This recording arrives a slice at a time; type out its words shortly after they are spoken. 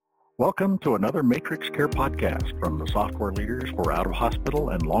Welcome to another Matrix Care podcast from the software leaders for out-of-hospital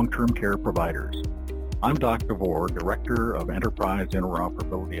and long-term care providers. I'm Dr. Vore, Director of Enterprise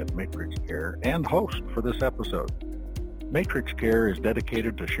Interoperability at Matrix Care and host for this episode. Matrix Care is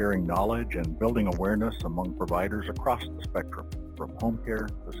dedicated to sharing knowledge and building awareness among providers across the spectrum, from home care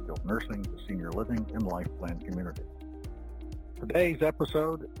to skilled nursing to senior living and life plan community. Today's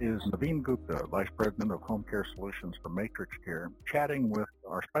episode is Navin Gupta, Vice President of Home Care Solutions for Matrix Care, chatting with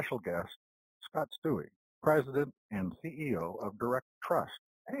our special guest, Scott Stuewe, President and CEO of DirectTrust,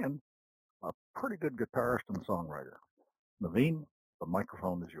 and a pretty good guitarist and songwriter. Navin, the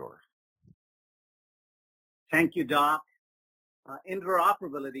microphone is yours. Thank you, Doc.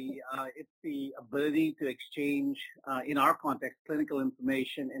 Interoperability, it's the ability to exchange, in our context, clinical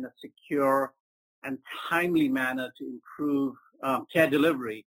information in a secure and timely manner to improve care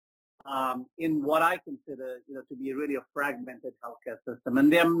delivery in what I consider, to be really a fragmented healthcare system.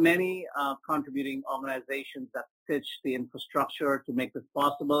 And there are many contributing organizations that stitch the infrastructure to make this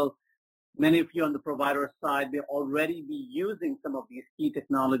possible. Many of you on the provider side may already be using some of these key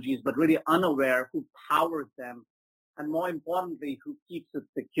technologies, but really unaware who powers them, and more importantly, who keeps it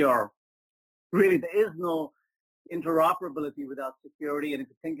secure. Really, there is no interoperability without security, and if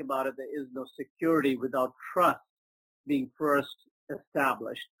you think about it, there is no security without trust being first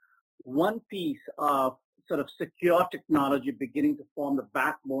established. One piece of sort of secure technology beginning to form the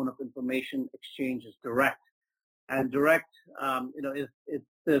backbone of information exchange is Direct. And Direct, is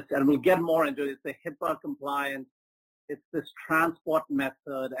this, and we'll get more into it, it's a HIPAA compliant, it's this transport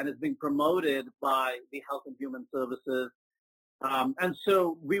method, and it's being promoted by the Health and Human Services. And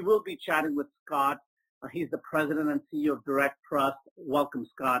so we will be chatting with Scott. He's the President and CEO of DirectTrust. Welcome,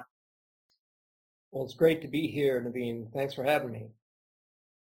 Scott. Well, it's great to be here, Navin. Thanks for having me.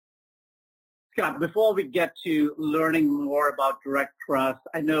 Scott, before we get to learning more about DirectTrust,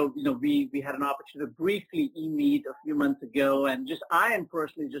 I know, we had an opportunity to briefly meet a few months ago, and I am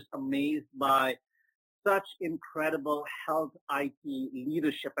personally just amazed by such incredible health IT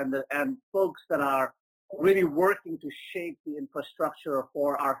leadership and folks that are really working to shape the infrastructure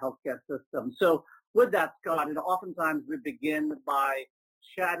for our healthcare system. So with that, Scott, oftentimes we begin by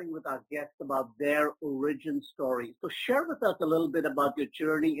chatting with our guests about their origin story. So share with us a little bit about your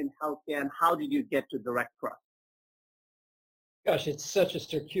journey in healthcare and how did you get to DirectTrust? Gosh, it's such a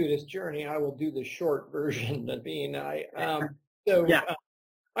circuitous journey. I will do the short version, Navin.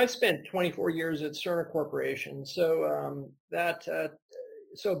 I spent 24 years at Cerner Corporation. So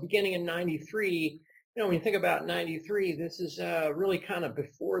beginning in 93, when you think about 93, this is really kind of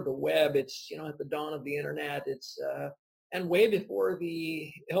before the web. It's, at the dawn of the internet. It's and way before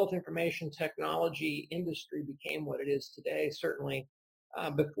the health information technology industry became what it is today, certainly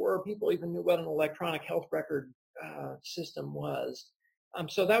before people even knew what an electronic health record system was.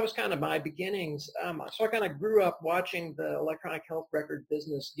 So that was kind of my beginnings. So I kind of grew up watching the electronic health record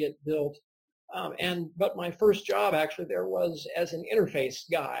business get built. But my first job actually there was as an interface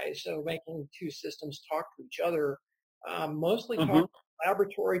guy, so making two systems talk to each other, mostly talk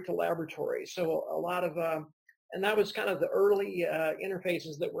laboratory to laboratory. So a lot of, and that was kind of the early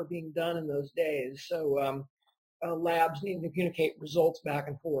interfaces that were being done in those days. So labs needing to communicate results back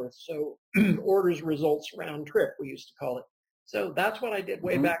and forth. So orders, results, round trip, we used to call it. So that's what I did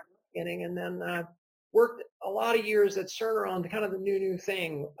way back in the beginning, and then worked a lot of years at Cerner on kind of the new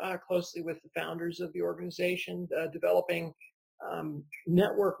thing, closely with the founders of the organization, developing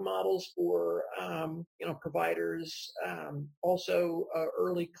network models for providers, also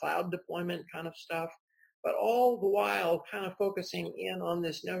early cloud deployment kind of stuff, but all the while kind of focusing in on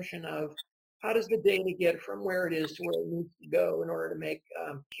this notion of how does the data get from where it is to where it needs to go in order to make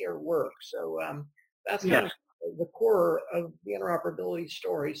care work. So that's kind of the core of the interoperability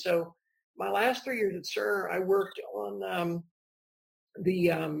story. So my last 3 years at Cerner, I worked on the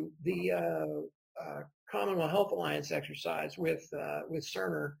Commonwealth Health Alliance exercise with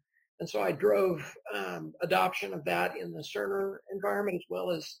Cerner, and so I drove adoption of that in the Cerner environment as well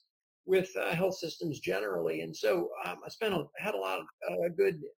as with health systems generally. And so I had a lot of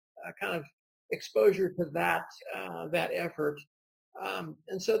good kind of exposure to that effort.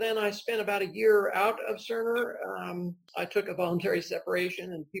 And so then I spent about a year out of Cerner. I took a voluntary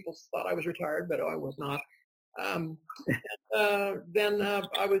separation, and people thought I was retired, but I was not. Then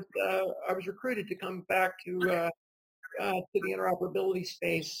I was recruited to come back to the interoperability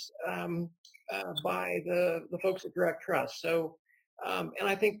space by the folks at DirectTrust. So, and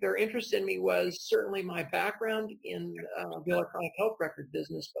I think their interest in me was certainly my background in the electronic health record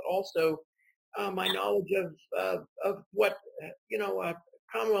business, but also my knowledge of what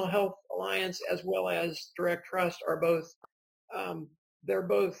Commonwealth Health Alliance as well as DirectTrust are both. They're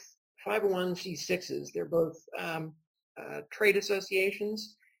both 501c6s. They're both trade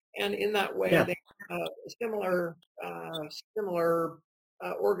associations, and in that way, Yeah. they have similar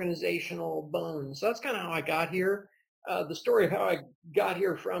organizational bones. So that's kind of how I got here. The story of how I got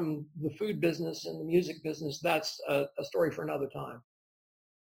here from the food business and the music business, that's a story for another time.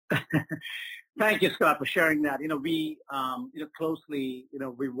 Thank you, Scott, for sharing that. We, closely,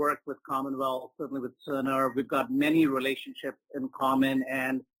 we work with Commonwealth, certainly with Cerner. We've got many relationships in common,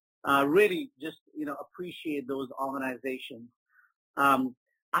 and really just, appreciate those organizations.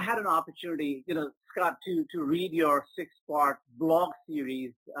 I had an opportunity, Scott, to read your 6-part blog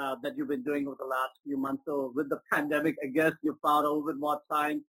series that you've been doing over the last few months. So with the pandemic, I guess you found a little bit more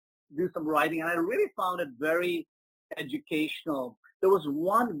time to do some writing, and I really found it very educational. There was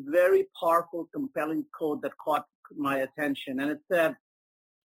one very powerful, compelling quote that caught my attention, and it said,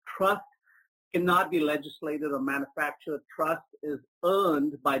 "Trust cannot be legislated or manufactured. Trust is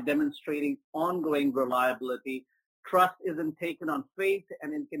earned by demonstrating ongoing reliability. Trust isn't taken on faith,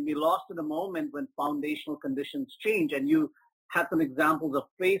 and it can be lost in a moment when foundational conditions change." And you had some examples of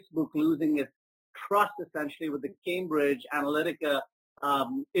Facebook losing its trust essentially with the Cambridge Analytica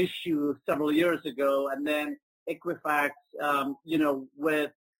issue several years ago, and then Equifax,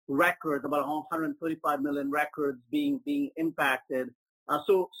 with records, about 135 million records being impacted.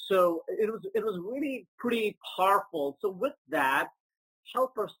 So it was really pretty powerful. So with that,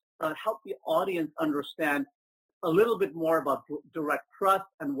 help the audience understand a little bit more about DirectTrust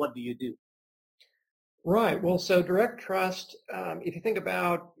and what do you do? Right. Well, so DirectTrust, if you think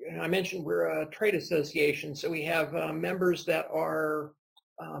about, I mentioned we're a trade association, so we have members that are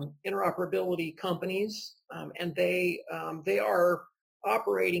interoperability companies, and they are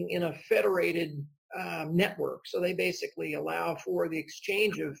operating in a federated network. So they basically allow for the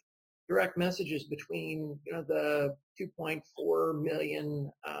exchange of direct messages between the 2.4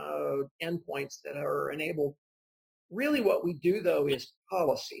 million endpoints that are enabled. Really what we do, though, is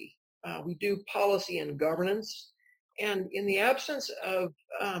policy. We do policy and governance. And in the absence of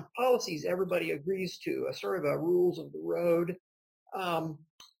policies everybody agrees to, a sort of a rules of the road,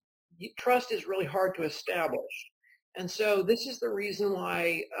 trust is really hard to establish. And so this is the reason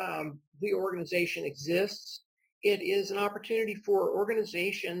why the organization exists. It is an opportunity for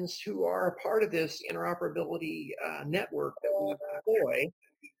organizations who are a part of this interoperability network that we deploy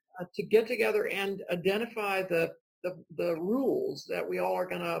to get together and identify the rules that we all are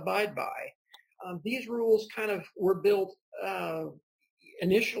going to abide by. These rules kind of were built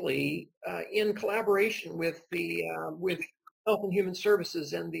initially in collaboration with the with Health and Human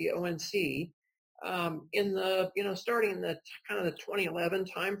Services and the ONC in the starting in the kind of the 2011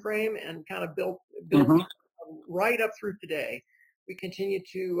 timeframe, and kind of built right up through today. We continue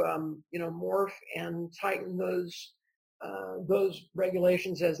to morph and tighten those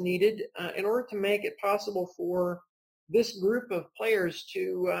regulations as needed in order to make it possible for this group of players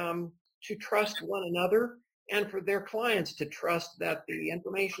to trust one another, and for their clients to trust that the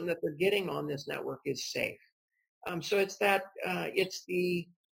information that they're getting on this network is safe. So it's that it's the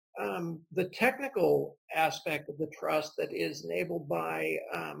technical aspect of the trust that is enabled by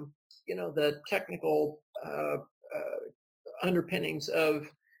the technical underpinnings of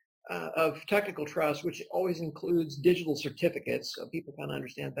technical trust, which always includes digital certificates, so people kind of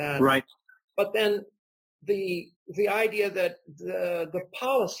understand that. Right. But then the idea that the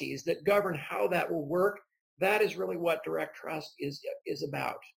policies that govern how that will work, that is really what DirectTrust is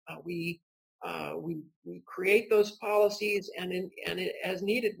about. We create those policies, and as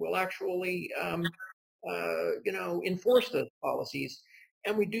needed, we'll actually enforce those policies,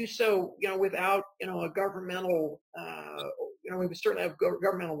 and we do so without a governmental we certainly have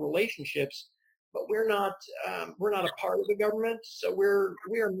governmental relationships, but we're not a part of the government, so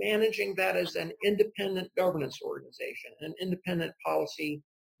we are managing that as an independent governance organization, an independent policy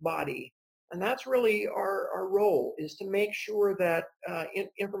body. And that's really our role, is to make sure that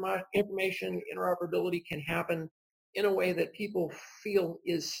information interoperability can happen in a way that people feel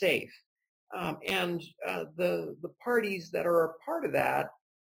is safe. And the parties that are a part of that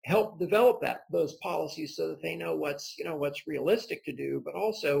help develop those policies so that they know what's realistic to do, but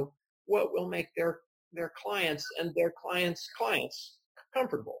also what will make their clients and their clients' clients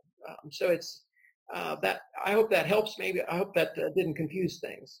comfortable. So it's that. I hope that helps. Maybe I hope that didn't confuse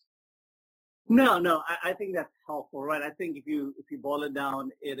things. No, I think that's helpful, right? I think if you boil it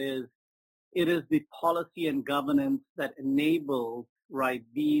down, it is the policy and governance that enables, right,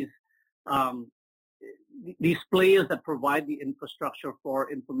 these players that provide the infrastructure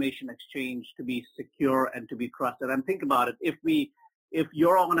for information exchange to be secure and to be trusted. And think about it, if we if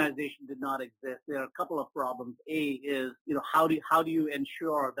your organization did not exist, there are a couple of problems. A is, how do you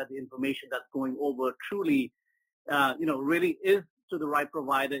ensure that the information that's going over truly, really is to the right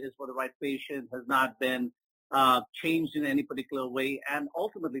provider, is for the right patient, has not been changed in any particular way. And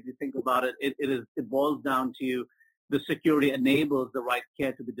ultimately, if you think about it, it boils down to the security enables the right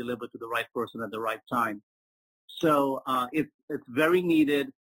care to be delivered to the right person at the right time. So it's very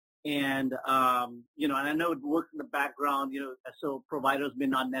needed. And, and I know it works in the background, so providers may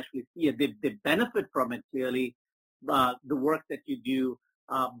not necessarily see it. They benefit from it, clearly, the work that you do.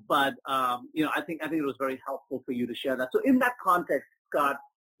 But I think it was very helpful for you to share that. So in that context, Scott,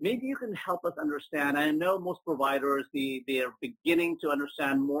 maybe you can help us understand. I know most providers, they are beginning to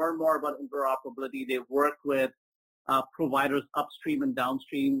understand more and more about interoperability. They work with providers upstream and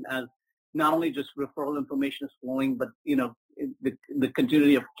downstream as not only just referral information is flowing, but, the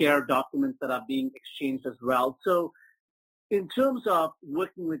continuity of care documents that are being exchanged as well. So in terms of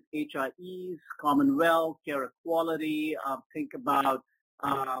working with HIEs, Commonwealth, Care Equality, think about,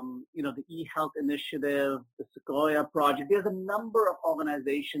 the eHealth Initiative, the Sequoia Project. There's a number of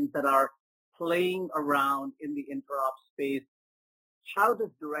organizations that are playing around in the interop space. How does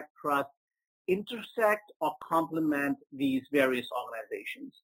DirectTrust intersect or complement these various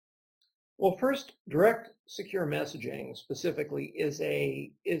organizations? Well, first, direct secure messaging specifically is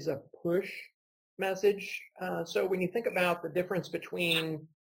a push message. So when you think about the difference between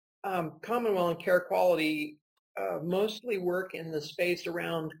Commonwealth and Care Quality, mostly work in the space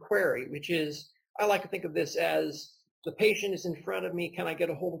around query, which is, I like to think of this as the patient is in front of me. Can I get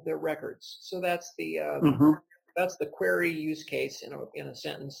a hold of their records? So that's the that's the query use case in a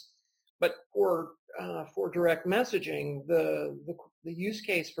sentence. But for direct messaging, the use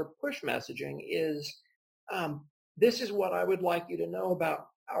case for push messaging is, this is what I would like you to know about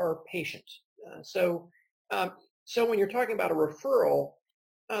our patient. So when you're talking about a referral,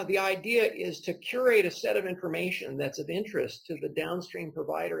 the idea is to curate a set of information that's of interest to the downstream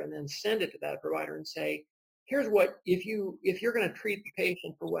provider and then send it to that provider and say, here's what, if you're going to treat the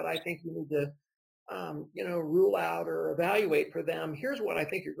patient for what I think you need to rule out or evaluate for them, here's what I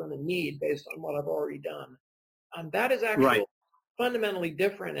think you're going to need based on what I've already done. That is actually fundamentally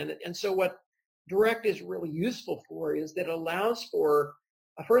different. And so what direct is really useful for is that it allows for,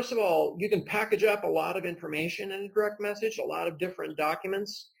 first of all, you can package up a lot of information in a direct message, a lot of different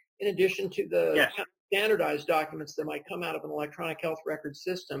documents, in addition to the standardized documents that might come out of an electronic health record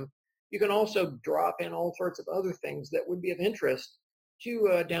system. You can also drop in all sorts of other things that would be of interest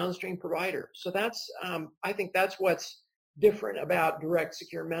to a downstream provider. So that's, I think that's what's different about direct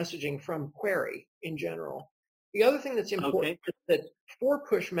secure messaging from query in general. The other thing that's important is that for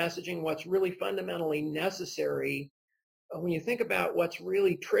push messaging, what's really fundamentally necessary, when you think about what's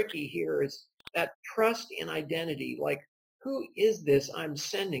really tricky here, is that trust in identity. Like, who is this I'm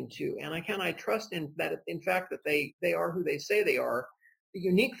sending to? And can I trust in that, in fact, that they are who they say they are? The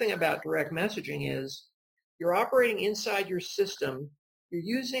unique thing about direct messaging is you're operating inside your system. You're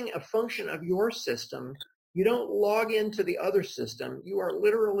using a function of your system. You don't log into the other system. You are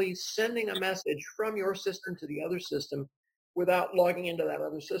literally sending a message from your system to the other system without logging into that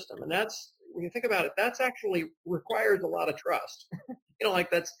other system. And that's, when you think about it, that's actually requires a lot of trust. Am I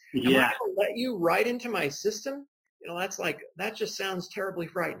going to let you right into my system? That just sounds terribly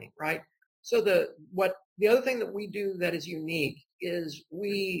frightening, right? So the other thing that we do that is unique is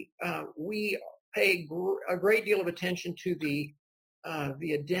we pay a great deal of attention to the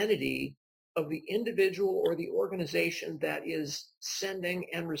identity of the individual or the organization that is sending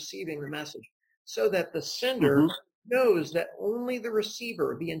and receiving the message, so that the sender knows that only the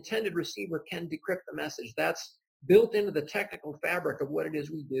receiver, the intended receiver, can decrypt the message. That's built into the technical fabric of what it is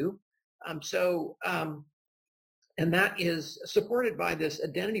we do. And that is supported by this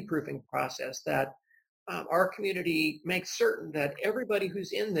identity proofing process that our community makes certain that everybody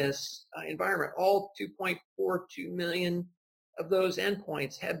who's in this environment, all 2.42 million of those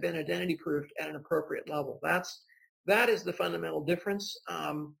endpoints, have been identity proofed at an appropriate level. That is the fundamental difference.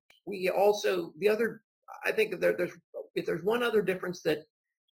 We also, I think if there's one other difference that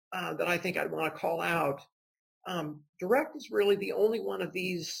I think I'd want to call out, Direct is really the only one of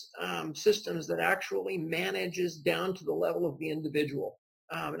these systems that actually manages down to the level of the individual.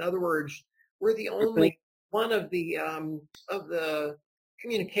 In other words, we're the only one of the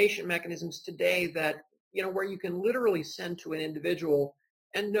communication mechanisms today that, where you can literally send to an individual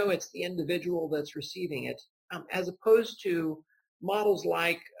and know it's the individual that's receiving it, as opposed to models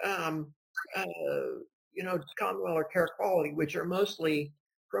like, Commonwealth or Care Quality, which are mostly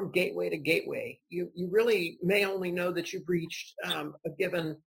from gateway to gateway. You really may only know that you've reached a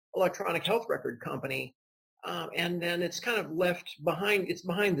given electronic health record company And then it's kind of left behind, it's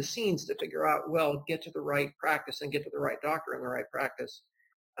behind the scenes to figure out, well, get to the right practice and get to the right doctor in the right practice.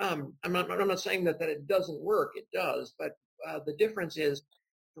 I'm not saying that it doesn't work. It does, but the difference is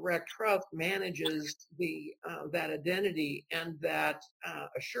DirectTrust manages that identity and that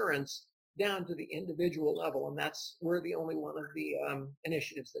assurance down to the individual level, and we're the only one of the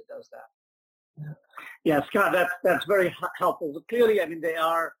initiatives that does that. Yeah, Scott, that's very helpful. So clearly, I mean, they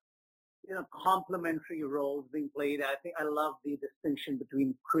are complementary roles being played. I think I love the distinction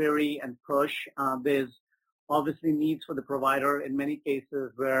between query and push. There's obviously needs for the provider in many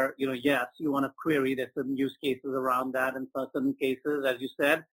cases where, yes, you want to query. There's certain use cases around that. And for certain cases, as you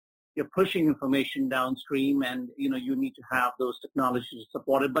said, you're pushing information downstream and, you need to have those technologies to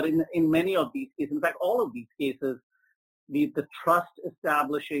support it. But in many of these cases, in fact, all of these cases, the trust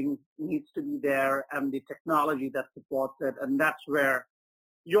establishing needs to be there and the technology that supports it. And that's where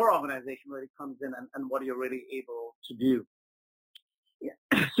your organization really comes in and what you're really able to do. Yeah.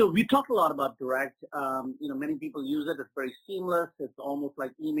 So we talked a lot about Direct. Many people use it. It's very seamless. It's almost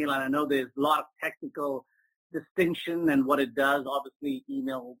like email. And I know there's a lot of technical distinction and what it does. Obviously,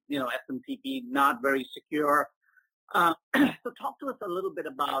 email, SMTP, not very secure. So talk to us a little bit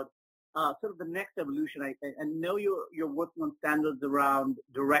about sort of the next evolution. I know you're working on standards around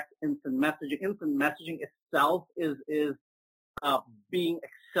direct instant messaging. Instant messaging itself is being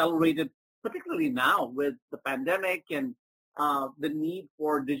accelerated, particularly now with the pandemic and the need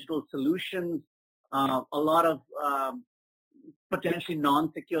for digital solutions. A lot of potentially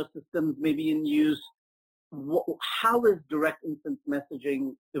non-secure systems may be in use. How is direct instant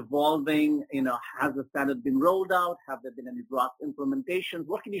messaging evolving? Has the standard been rolled out? Have there been any draft implementations?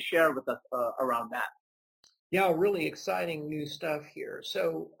 What can you share with us around that? Yeah, really exciting new stuff here.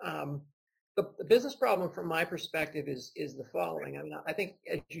 So the business problem from my perspective is the following. I mean, I think,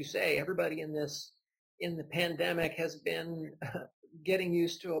 as you say, everybody in the pandemic has been getting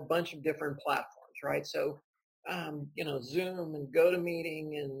used to a bunch of different platforms, right? So, Zoom and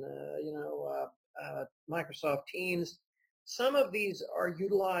GoToMeeting and, Microsoft Teams. Some of these are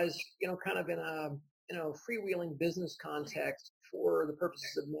utilized, kind of in a, freewheeling business context for the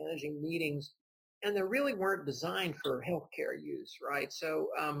purposes of managing meetings. And they really weren't designed for healthcare use, right? So,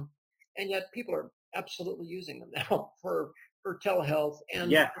 and yet people are absolutely using them now for telehealth.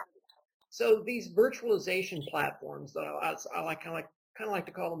 And yeah. So these virtualization platforms that I kind of like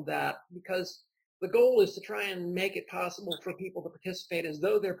to call them that, because the goal is to try and make it possible for people to participate as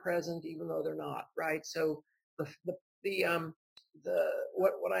though they're present, even though they're not, right? So the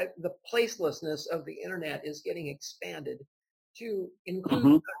placelessness of the internet is getting expanded to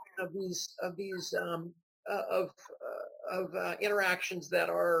include interactions that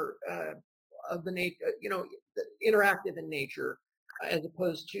are of the nature, interactive in nature, as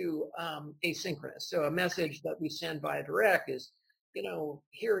opposed to asynchronous. So a message that we send via direct is,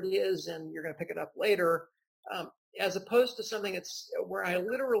 here it is, and you're going to pick it up later, as opposed to something that's where I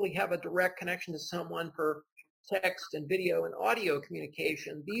literally have a direct connection to someone for text and video and audio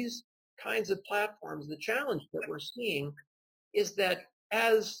communication. These kinds of platforms, the challenge that we're seeing is that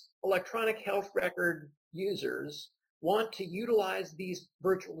as electronic health record users want to utilize these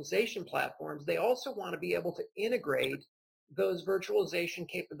virtualization platforms, they also want to be able to integrate those virtualization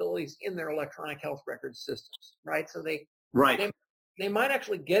capabilities in their electronic health record systems, right? So they might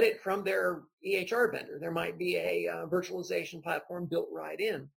actually get it from their EHR vendor. There might be a virtualization platform built right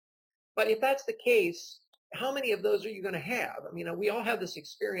in. But if that's the case, how many of those are you going to have? I mean, we all have this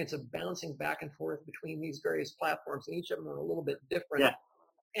experience of bouncing back and forth between these various platforms, and each of them are a little bit different. Yeah.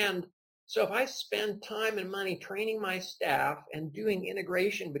 And so if I spend time and money training my staff and doing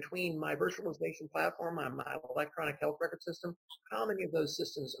integration between my virtualization platform and my electronic health record system, how many of those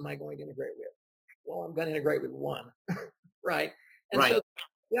systems am I going to integrate with? Well, I'm going to integrate with one, right? And so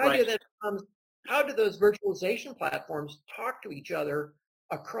the idea then becomes, how do those virtualization platforms talk to each other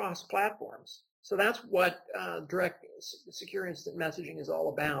across platforms? So that's what direct secure instant messaging is all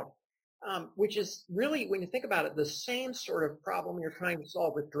about. Which is really, when you think about it, the same sort of problem you're trying to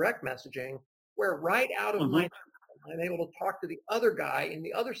solve with direct messaging, where right out of my system, I'm able to talk to the other guy in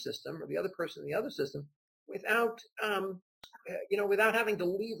the other system or the other person in the other system without, without having to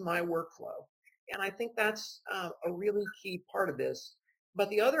leave my workflow. And I think that's a really key part of this. But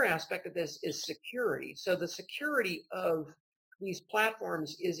the other aspect of this is security. So the security of these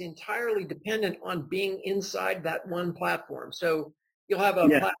platforms is entirely dependent on being inside that one platform. So you'll have a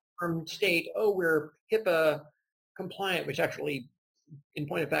platform state, we're HIPAA compliant, which actually, in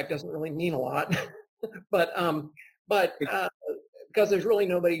point of fact, doesn't really mean a lot. but because there's really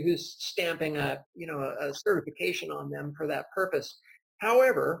nobody who's stamping a certification on them for that purpose.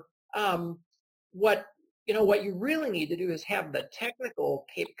 However, what what you really need to do is have the technical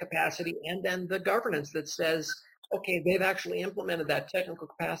capacity and then the governance that says, okay, they've actually implemented that technical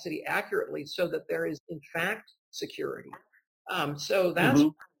capacity accurately so that there is, in fact, security. So that's Mm-hmm.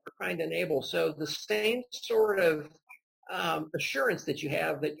 what we're trying to enable. So the same sort of assurance that you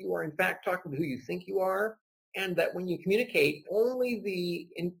have that you are, in fact, talking to who you think you are, and that when you communicate, only the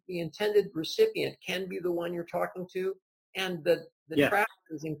intended recipient can be the one you're talking to, and the Yeah. traffic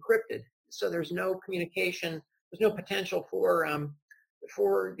is encrypted. So there's no communication, there's no potential for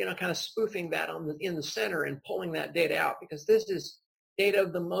kind of spoofing that in the center and pulling that data out, because this is data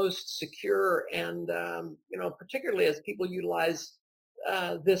of the most secure, and particularly as people utilize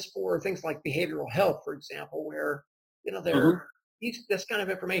this for things like behavioral health, for example, where this kind of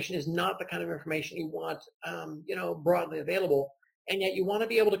information is not the kind of information you want broadly available, and yet you want to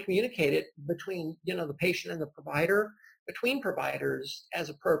be able to communicate it between the patient and the provider, between providers as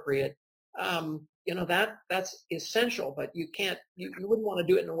appropriate. That's essential, but you wouldn't want to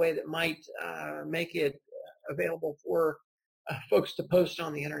do it in a way that might make it available for folks to post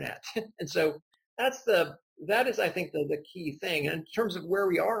on the internet. And so that is, I think, the key thing. And in terms of where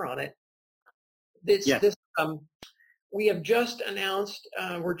we are on it, we have just announced,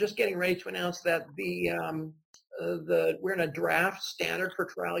 we're just getting ready to announce that we're in a draft standard for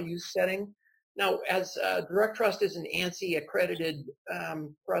trial use setting. Now, as DirectTrust is an ANSI accredited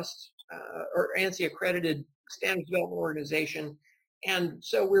trust or ANSI accredited standards development organization, and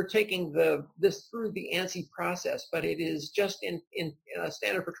so we're taking this through the ANSI process, but it is just in a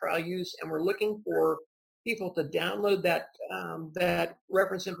standard for trial use, and we're looking for people to download that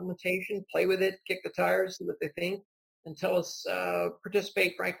reference implementation, play with it, kick the tires, see what they think, and tell us,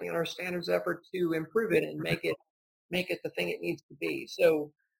 participate, frankly, in our standards effort to improve it and make it the thing it needs to be.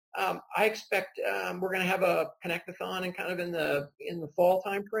 So I expect we're going to have a connect-a-thon and kind of in the fall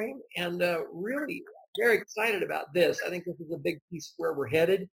timeframe, and really very excited about this. I think this is a big piece where we're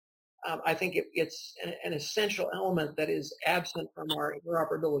headed. I think it's an essential element that is absent from our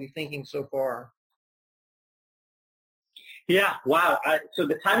interoperability thinking so far. Yeah, wow. So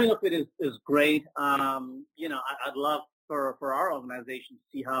the timing of it is great. I'd love for our organization to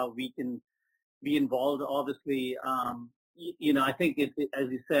see how we can be involved. Obviously, I think as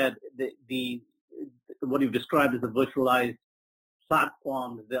you said, what you've described as the virtualized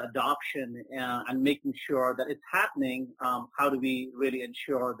platforms, the adoption, and making sure that it's happening. How do we really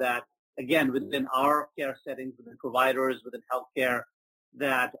ensure that, again, within our care settings, within providers, within healthcare,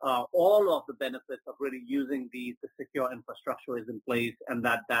 that all of the benefits of really using the secure infrastructure is in place, and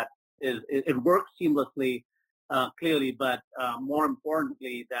that it works seamlessly, clearly, but more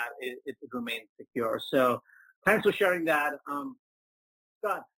importantly, that it remains secure. So thanks for sharing that.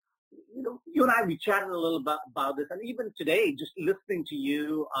 Scott, you and I, we chatted a little bit about this, and even today, just listening to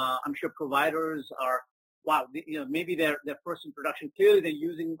you, I'm sure providers are, maybe their first introduction, clearly they're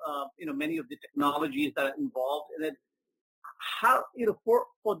using, many of the technologies that are involved in it. How,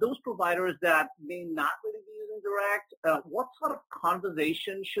 for those providers that may not really be using Direct, what sort of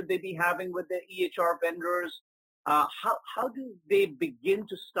conversation should they be having with their EHR vendors? How do they begin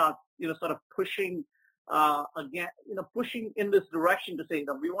to start, sort of pushing, pushing in this direction to say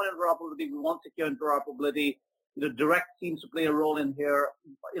that we want interoperability, we want secure interoperability, Direct seems to play a role in here.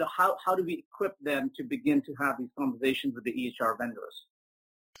 How do we equip them to begin to have these conversations with the EHR vendors?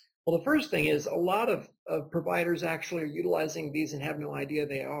 Well, the first thing is a lot of providers actually are utilizing these and have no idea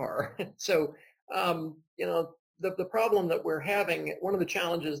they are. So, the problem that we're having, one of the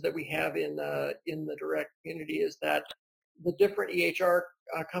challenges that we have in the Direct community is that the different EHR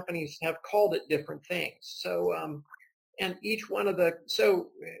companies have called it different things. So, and each one of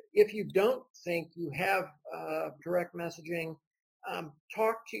so if you don't think you have Direct messaging,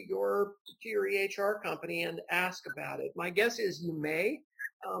 talk to your EHR company and ask about it. My guess is you may.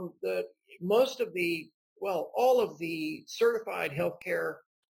 All of the certified healthcare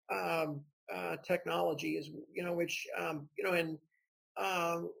technology is,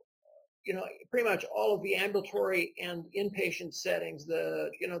 pretty much all of the ambulatory and inpatient settings, the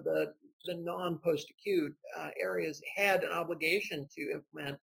non-post-acute areas had an obligation to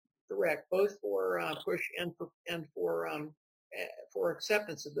implement Direct, both for push and for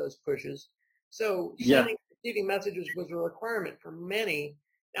acceptance of those pushes. So sending receiving messages was a requirement for many.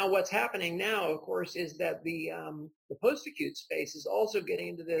 Now, what's happening now, of course, is that the post-acute space is also getting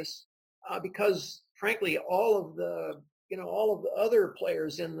into this because, frankly, all of the other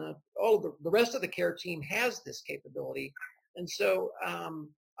players the rest of the care team has this capability, and so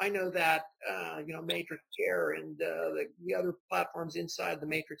I know that Matrix Care and the other platforms inside the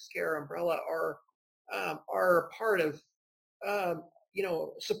Matrix Care umbrella are part of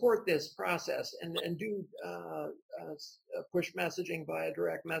support this process and do push messaging via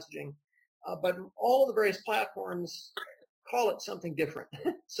direct messaging. But all of the various platforms call it something different.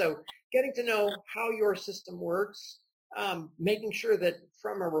 So getting to know how your system works, making sure that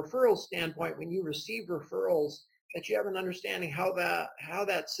from a referral standpoint, when you receive referrals, that you have an understanding how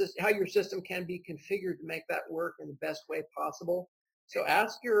your system can be configured to make that work in the best way possible. So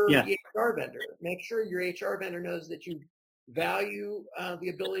ask your HR vendor. Make sure your HR vendor knows that you value the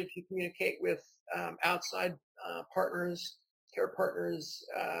ability to communicate with outside partners, care partners,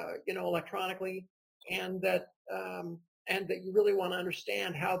 electronically, and that you really want to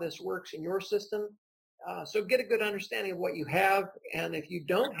understand how this works in your system. So get a good understanding of what you have, and if you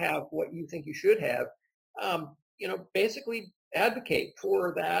don't have what you think you should have, basically advocate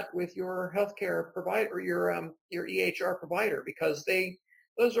for that with your healthcare provider or your EHR provider, because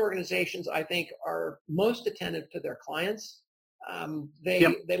those organizations, I think, are most attentive to their clients. They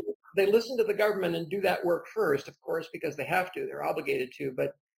listen to the government and do that work first, of course, because they have to. They're obligated to.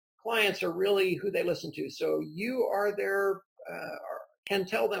 But clients are really who they listen to. So you are can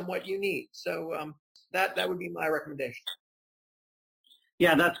tell them what you need. So that would be my recommendation.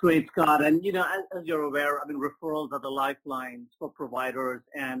 Yeah, that's great, Scott. And, as you're aware, referrals are the lifelines for providers,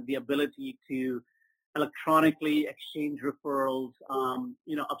 and the ability to electronically exchange referrals,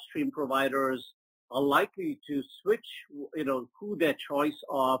 upstream providers are likely to switch, who their choice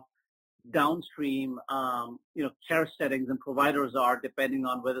of downstream, care settings and providers are, depending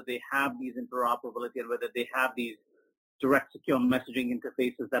on whether they have these interoperability and whether they have these direct secure messaging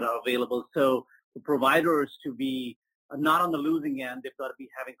interfaces that are available. So for providers to be not on the losing end, they've got to be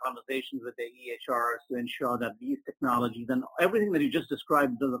having conversations with their EHRs to ensure that these technologies and everything that you just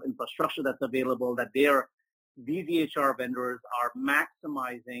described in terms of infrastructure that's available, that these EHR vendors are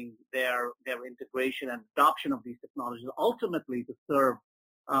maximizing their integration and adoption of these technologies, ultimately to serve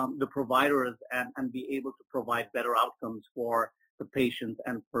the providers and be able to provide better outcomes for the patients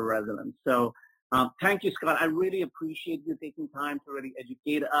and for residents. So thank you, Scott. I really appreciate you taking time to really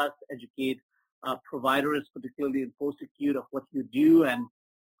educate us, educate providers, particularly in post-acute, of what you do and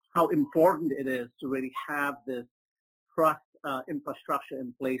how important it is to really have this trust infrastructure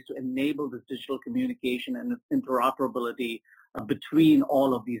in place to enable this digital communication and interoperability between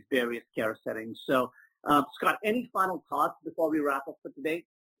all of these various care settings. So, Scott, any final thoughts before we wrap up for today?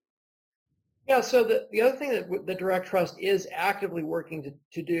 Yeah, so the other thing that the DirectTrust is actively working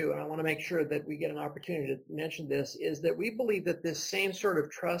to do, and I want to make sure that we get an opportunity to mention this, is that we believe that this same sort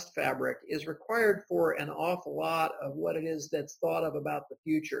of trust fabric is required for an awful lot of what it is that's thought of about the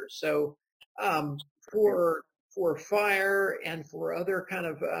future. So for FHIR and for other kind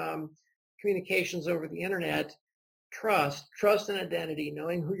of communications over the internet, trust and identity,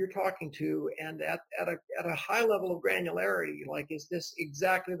 knowing who you're talking to, and at a high level of granularity, like, is this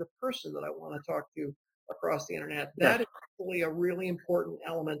exactly the person that I want to talk to across the internet? That is really a really important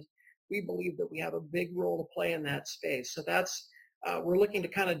element. We believe that we have a big role to play in that space. So that's we're looking to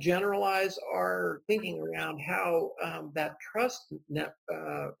kind of generalize our thinking around how that trust net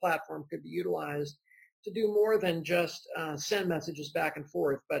platform could be utilized to do more than just send messages back and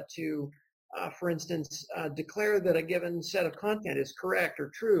forth, but to for instance, declare that a given set of content is correct or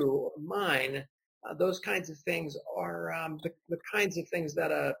true or mine. Those kinds of things are the kinds of things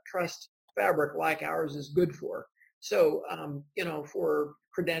that a trust fabric like ours is good for. So, for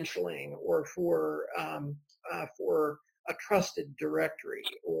credentialing, or for a trusted directory,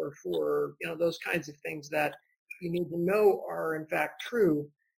 or for those kinds of things that you need to know are in fact true.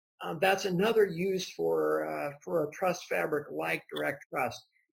 That's another use for a trust fabric like DirectTrust.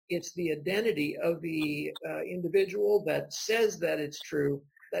 It's the identity of the individual that says that it's true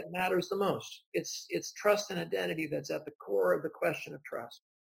that matters the most. It's trust and identity that's at the core of the question of trust.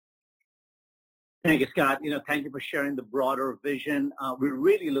 Thank you, Scott. Thank you for sharing the broader vision. We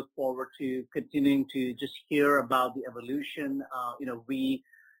really look forward to continuing to just hear about the evolution. We,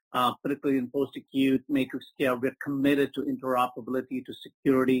 particularly in post-acute matrix care, we're committed to interoperability, to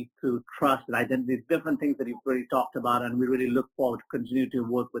security, to trust and identity, different things that you've already talked about, and we really look forward to continue to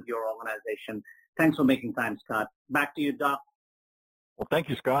work with your organization. Thanks for making time, Scott. Back to you, Doc. Well, thank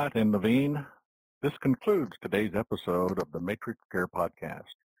you, Scott and Navin. This concludes today's episode of the Matrix Care Podcast.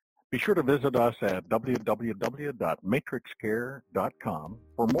 Be sure to visit us at www.matrixcare.com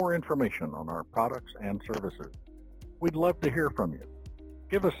for more information on our products and services. We'd love to hear from you.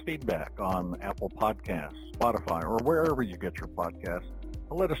 Give us feedback on Apple Podcasts, Spotify, or wherever you get your podcasts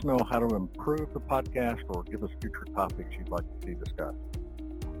to let us know how to improve the podcast or give us future topics you'd like to see discussed.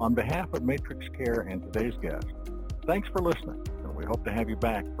 On behalf of Matrix Care and today's guest, thanks for listening, and we hope to have you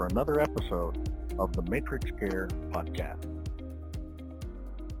back for another episode of the Matrix Care Podcast.